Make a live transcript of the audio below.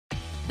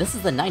this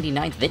is the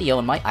 99th video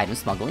in my item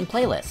smuggling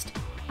playlist.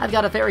 I've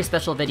got a very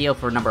special video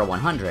for number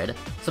 100,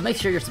 so make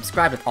sure you're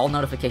subscribed with all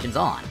notifications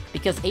on,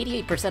 because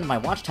 88% of my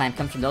watch time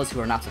comes from those who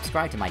are not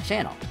subscribed to my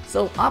channel.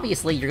 So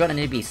obviously you're gonna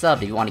need to be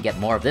subbed if you want to get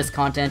more of this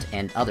content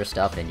and other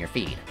stuff in your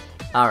feed.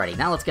 Alrighty,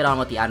 now let's get on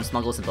with the item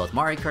smuggles in both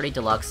Mario Kart 8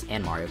 Deluxe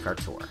and Mario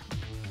Kart Tour.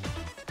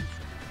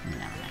 Now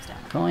we're maxed out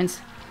on the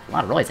coins. A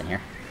lot of Roys in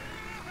here.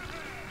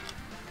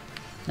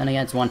 Then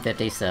again, it's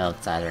 150, so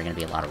it's either going to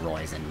be a lot of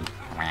Roys and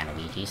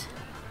Luigi's.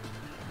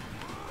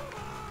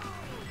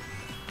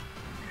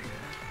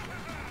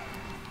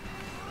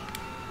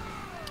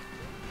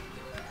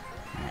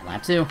 Alright,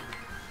 lap 2.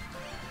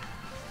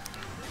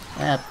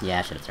 Yeah,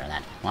 I should have thrown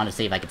that. Wanted to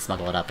see if I could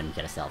smuggle it up and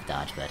get a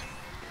self-dodge, but...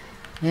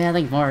 yeah, I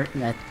think more...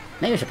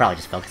 maybe I should probably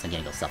just focus on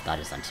getting those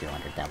self-dodges on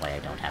 200, that way I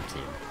don't have to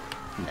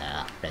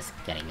risk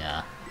getting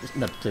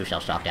the blue shell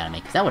shocked out of me,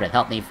 because that would have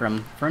helped me for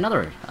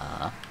another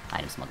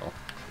item smuggle.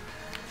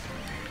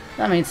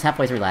 That means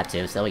halfway through lap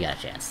 2, so we got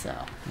a chance, so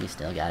we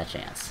still got a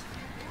chance.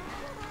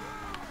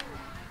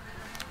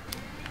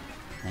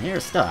 And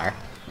here's a star.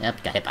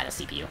 Yep, got hit by the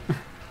CPU.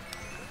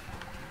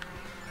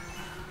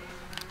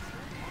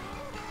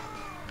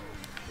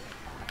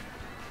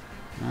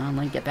 Well,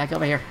 Link, get back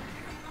over here.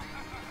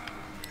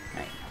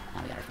 Alright,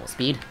 now we got our full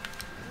speed.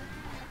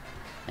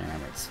 And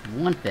remember, it's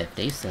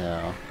 150,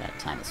 so gotta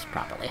time this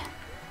properly.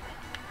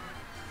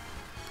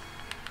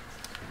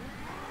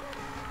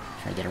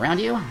 Try to get around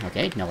you.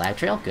 Okay, no lag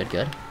trail. Good,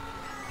 good.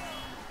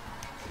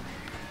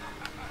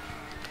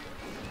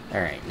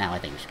 Alright, now I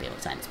think we should be able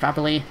to time this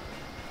properly.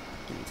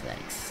 Get into that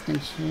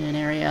extension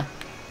area.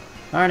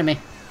 Pardon me.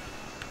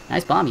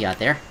 Nice bomb you got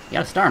there. You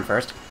got a star in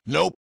first.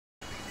 Nope.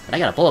 But I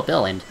got a bullet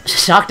bill and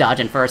shock dodge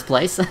in first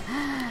place.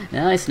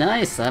 Nice,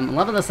 nice. I'm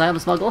loving this item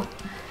smuggle.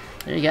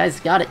 There you guys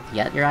got it.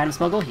 You got your item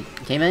smuggle. You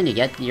came in, you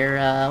get your,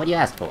 what you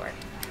asked for.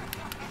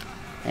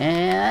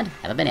 And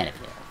have a banana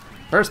peel.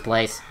 First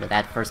place with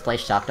that first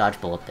place shock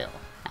dodge bullet bill.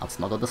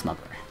 Outsmuggled the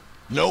smuggler.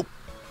 Nope.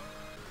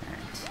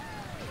 Alright.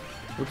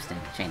 Oops,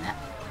 didn't chain that.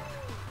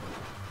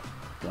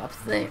 Go up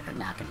there.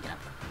 Not gonna get up.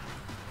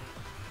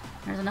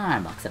 There's an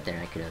iron box up there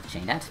I could have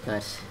chained at,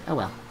 but oh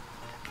well.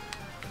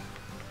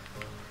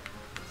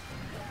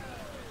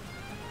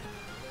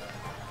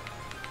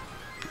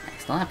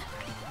 Next lap.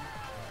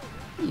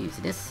 Use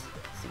this.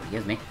 See what it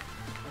gives me.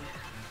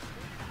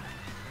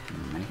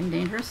 Anything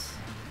dangerous?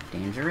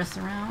 Dangerous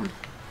around?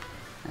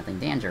 Nothing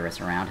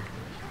dangerous around.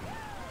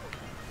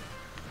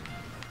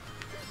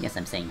 Yes,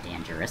 I'm saying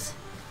dangerous.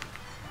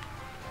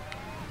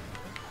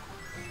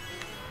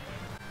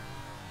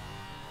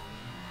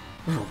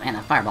 Ooh, man,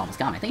 that fireball almost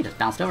got me. I think it just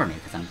bounced over me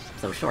because I'm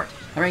so short.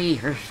 Hooray,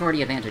 her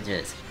shorty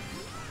advantages.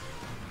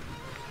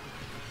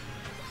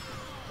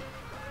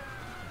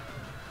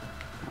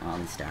 All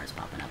these stars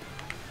popping up.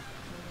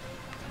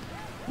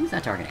 Who's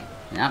that targeting?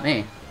 Not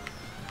me.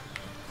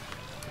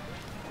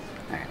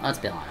 Alright, let's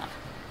build on up.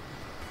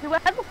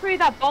 Whoever threw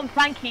that bomb,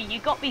 thank you. You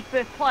got me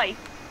first place.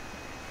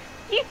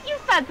 You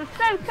fans are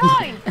so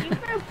kind. You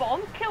throw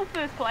bombs, kill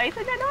first place,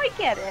 and then I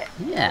get it.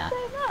 Yeah.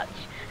 Thank you so much.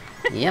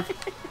 Yep.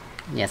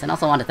 Yes, and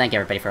also want to thank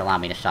everybody for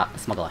allowing me to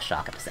smuggle a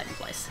shock up to second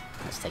place.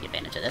 Let's take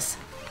advantage of this.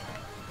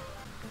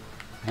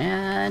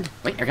 And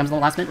wait, here comes the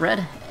last minute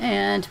red,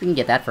 and we can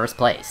get that first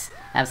place.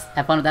 Have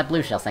fun with that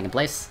blue shell second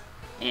place.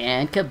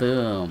 And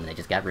kaboom! They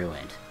just got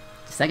ruined.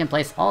 Second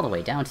place all the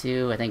way down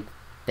to, I think,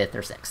 5th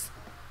or 6th.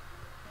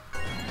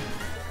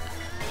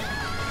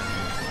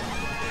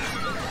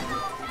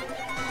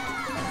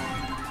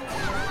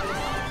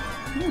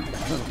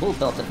 There's a bullet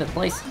bill to 5th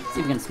place. See if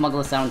we can smuggle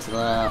this down to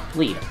the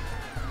lead.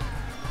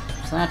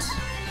 There's that.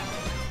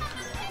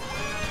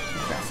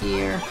 Press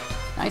here.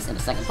 Nice,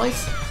 into 2nd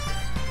place.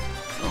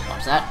 So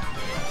watch that.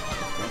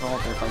 Careful,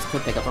 3rd place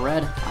could pick up a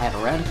red. I have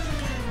a red.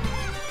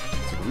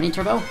 Super Mini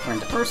Turbo, we're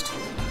into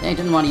 1st. They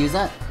didn't want to use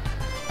that.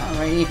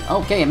 Alrighty.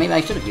 Okay, maybe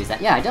I should have used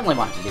that. Yeah, I definitely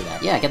wanted to do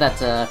that. Yeah, get that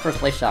 1st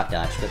place shock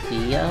dodge with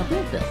the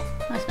bullet bill.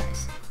 Nice,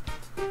 nice.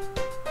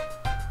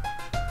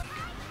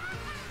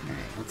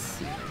 Alright, let's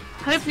see.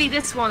 Hopefully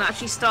this one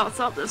actually starts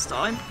up this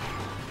time.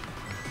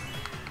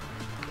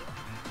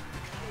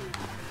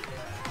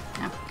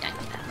 Oh, yeah,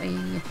 that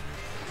way.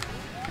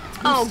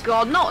 Oh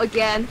god, not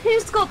again.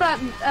 Who's got that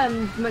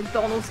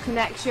McDonald's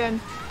connection?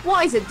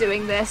 Why is it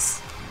doing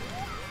this?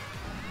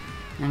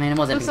 I mean, it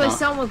wasn't Looks like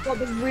McDonald's. someone's got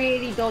the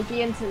really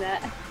dodgy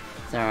internet.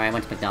 Sorry, I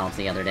went to McDonald's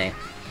the other day.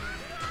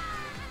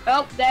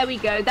 Oh, there we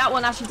go. That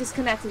one actually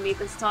disconnected me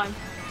this time.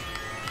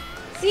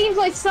 Seems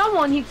like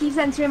someone who keeps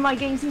entering my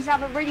game seems to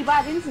have a really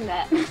bad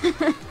internet.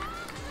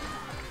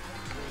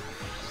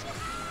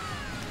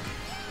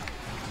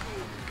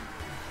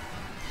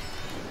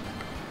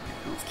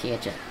 Let's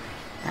catch it.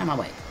 Out of my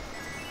way.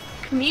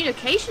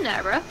 Communication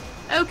error?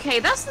 Okay,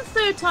 that's the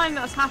 3rd time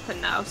that's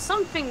happened now.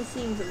 Something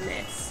seems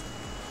amiss.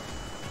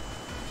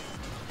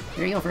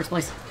 Here you go, 1st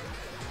place.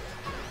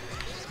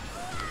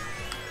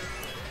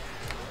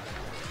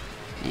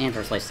 And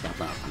 1st place is gonna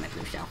blow up on my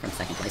blue shell from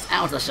 2nd place.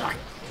 Ow, it's the shock!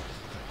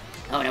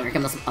 Oh no, here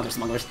come the other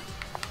smugglers.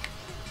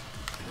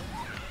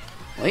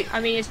 Wait. I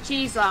mean, it's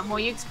cheese lamb. What are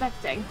you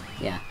expecting?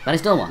 Yeah, but I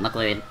still won.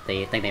 Luckily,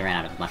 they think they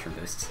ran out of mushroom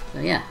boosts. So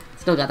yeah,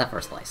 still got that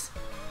first place.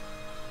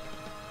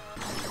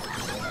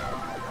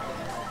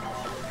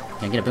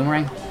 Can I get a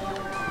boomerang?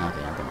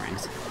 Okay, no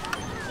boomerangs.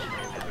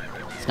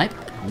 Snipe?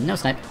 No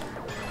snipe.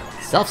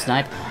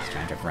 Self-snipe. Let's try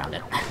and drift around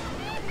it.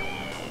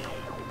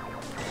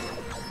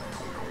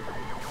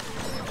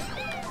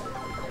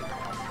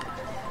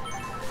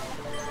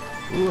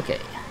 Ooh, okay.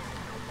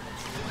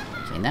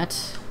 Chain that.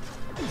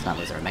 Let's not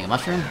lose our Mega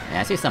Mushroom. Yeah,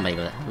 I see somebody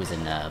who's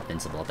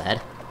invincible up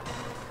ahead.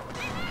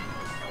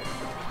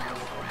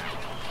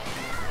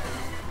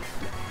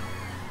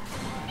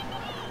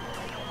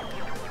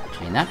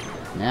 Chain that.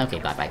 Okay,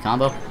 bye-bye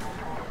combo.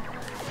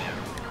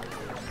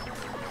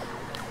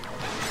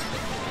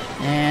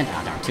 And,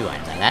 oh darn, 2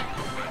 items out of that.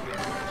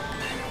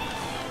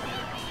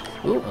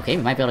 Ooh, okay,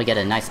 we might be able to get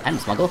a nice item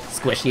smuggle.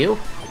 Squish you.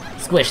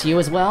 Squish you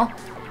as well.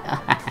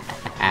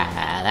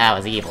 That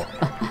was evil.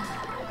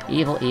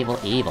 Evil, evil,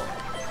 evil.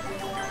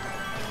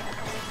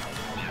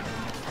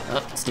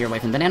 Oh, steer away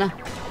from the banana.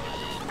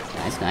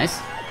 Nice, nice.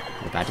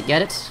 We're about to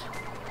get it.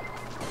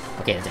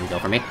 Okay, that didn't go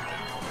for me.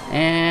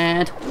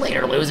 And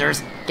later,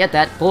 losers. Get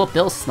that bullet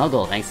bill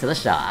smuggle thanks to the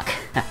shock.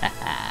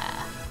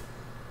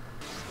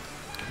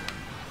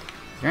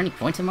 Is there any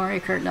point to Mario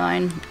Kart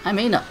 9? I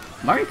mean,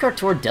 Mario Kart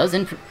Tour does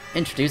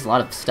introduce a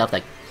lot of stuff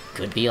that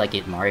could be like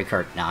in Mario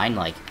Kart 9.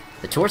 Like,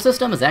 the tour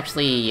system is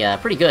actually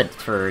pretty good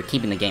for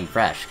keeping the game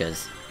fresh,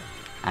 because,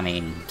 I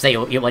mean, say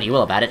what you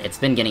will about it, it's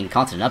been getting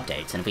constant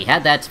updates, and if we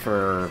had that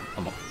for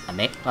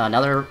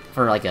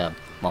like a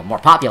more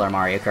popular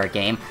Mario Kart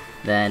game,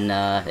 then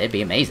it'd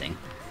be amazing.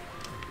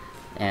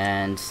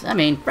 And, I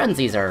mean,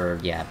 frenzies are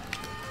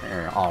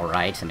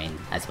alright. I mean,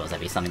 I suppose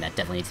that'd be something that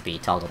definitely needs to be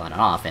toggled on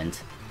and off, and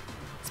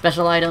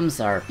special items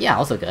are, yeah,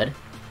 also good.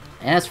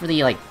 And as for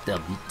the, like,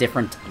 the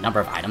different number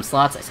of item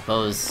slots, I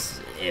suppose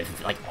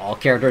if, like, all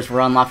characters were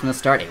unlocked from the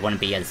start, it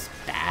wouldn't be as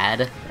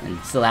bad, and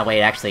so that way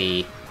it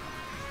actually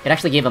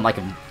gave them, like,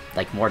 a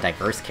more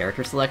diverse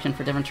character selection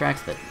for different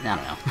tracks, but I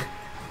don't know.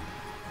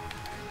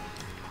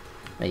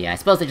 But yeah, I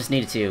suppose they just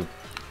needed to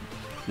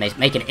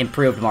make an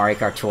improved Mario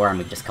Kart Tour, and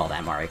we just call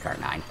that Mario Kart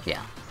 9.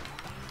 Yeah.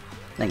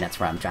 I think that's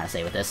what I'm trying to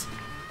say with this.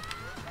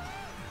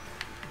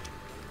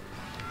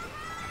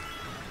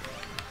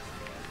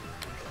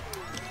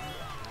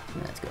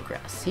 Let's go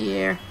across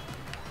here.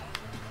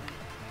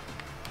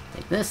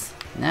 Take this,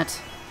 and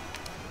that.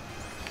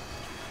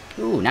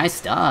 Ooh,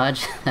 nice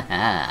dodge.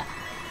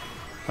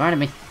 Pardon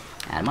me.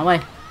 Out of my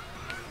way.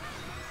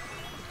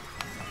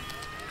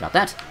 Drop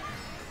that.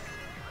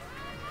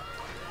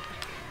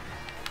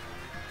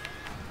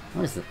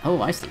 What is it?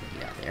 Oh, I see what you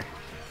got there.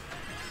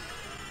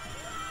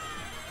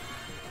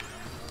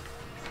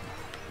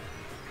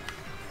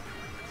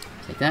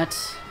 Take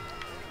that.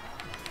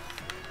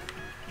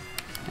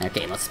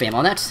 Okay, let's spam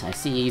on that. I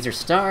see you use your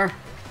star.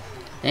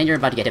 And you're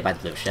about to get hit by the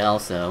blue shell,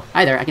 so...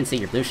 Hi there, I can see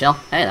your blue shell.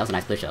 Hey, that was a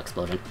nice blue shell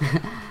explosion.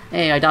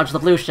 Hey, I dodged the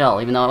blue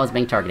shell, even though I was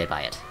being targeted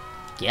by it.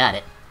 Got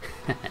it.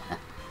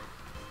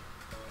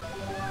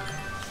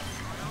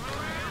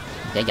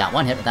 Okay, got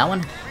one hit with that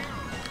one.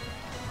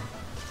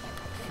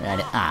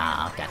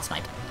 Ah, got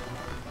sniped.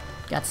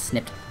 Got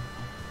snipped.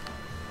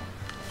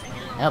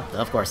 Oh,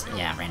 of course.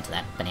 Yeah, I ran into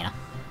that banana.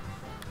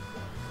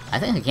 I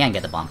think I can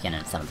get the bomb cannon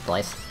in 7th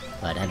place,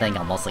 but I think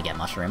I'll mostly get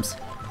mushrooms.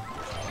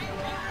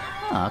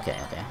 Oh, okay,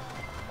 okay.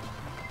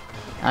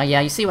 Yeah,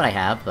 you see what I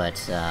have,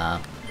 but, yeah,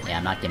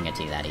 I'm not giving it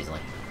to you that easily.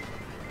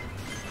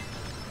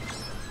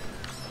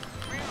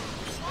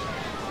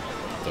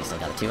 Okay, still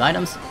got the 2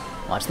 items.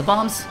 Watch the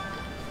bombs.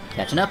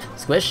 Catching up.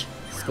 Squish.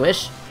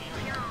 Squish.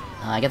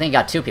 I think I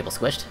got 2 people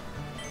squished.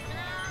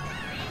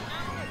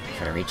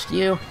 Should have reached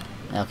you.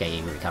 Okay,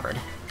 you recovered.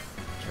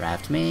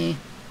 Draft me.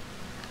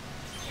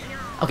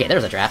 Okay,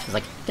 there's a draft. I was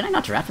like, can I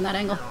not draft from that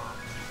angle?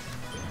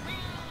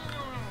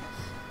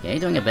 Okay,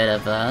 doing a bit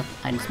of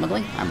item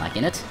smuggling. I'm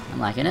liking it. I'm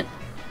liking it.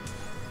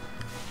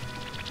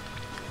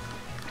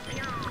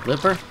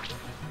 Blooper.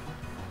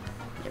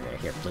 Get rid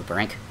of here, blooper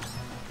ink.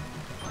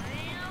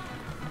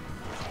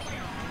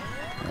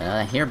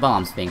 Here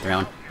bombs being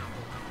thrown.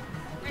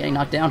 Getting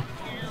knocked down.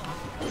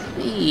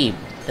 Eee,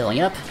 filling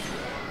up.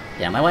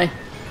 Get out of my way.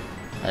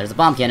 There's a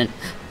bomb cannon.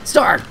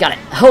 Star! Got it!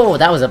 Oh,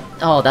 that was a...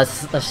 Oh,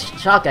 that's the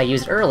shock I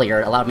used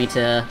earlier allowed me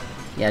to...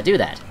 Yeah, do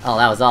that. Oh,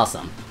 that was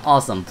awesome.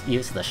 Awesome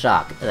use of the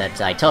shock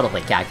that I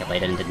totally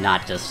calculated and did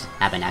not just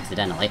happen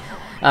accidentally.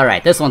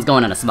 Alright, this one's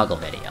going in a smuggle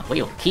video.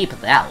 We will keep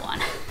that one.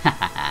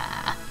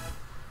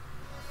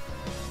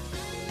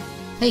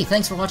 Hey,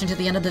 thanks for watching to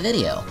the end of the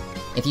video.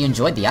 If you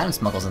enjoyed the item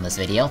smuggles in this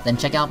video, then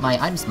check out my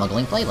item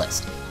smuggling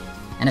playlist.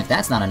 And if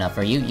that's not enough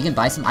for you, you can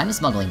buy some item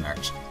smuggling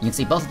merch. You can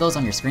see both of those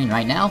on your screen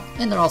right now,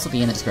 and they'll also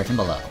be in the description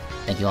below.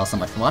 Thank you all so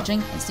much for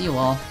watching, and see you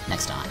all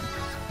next time.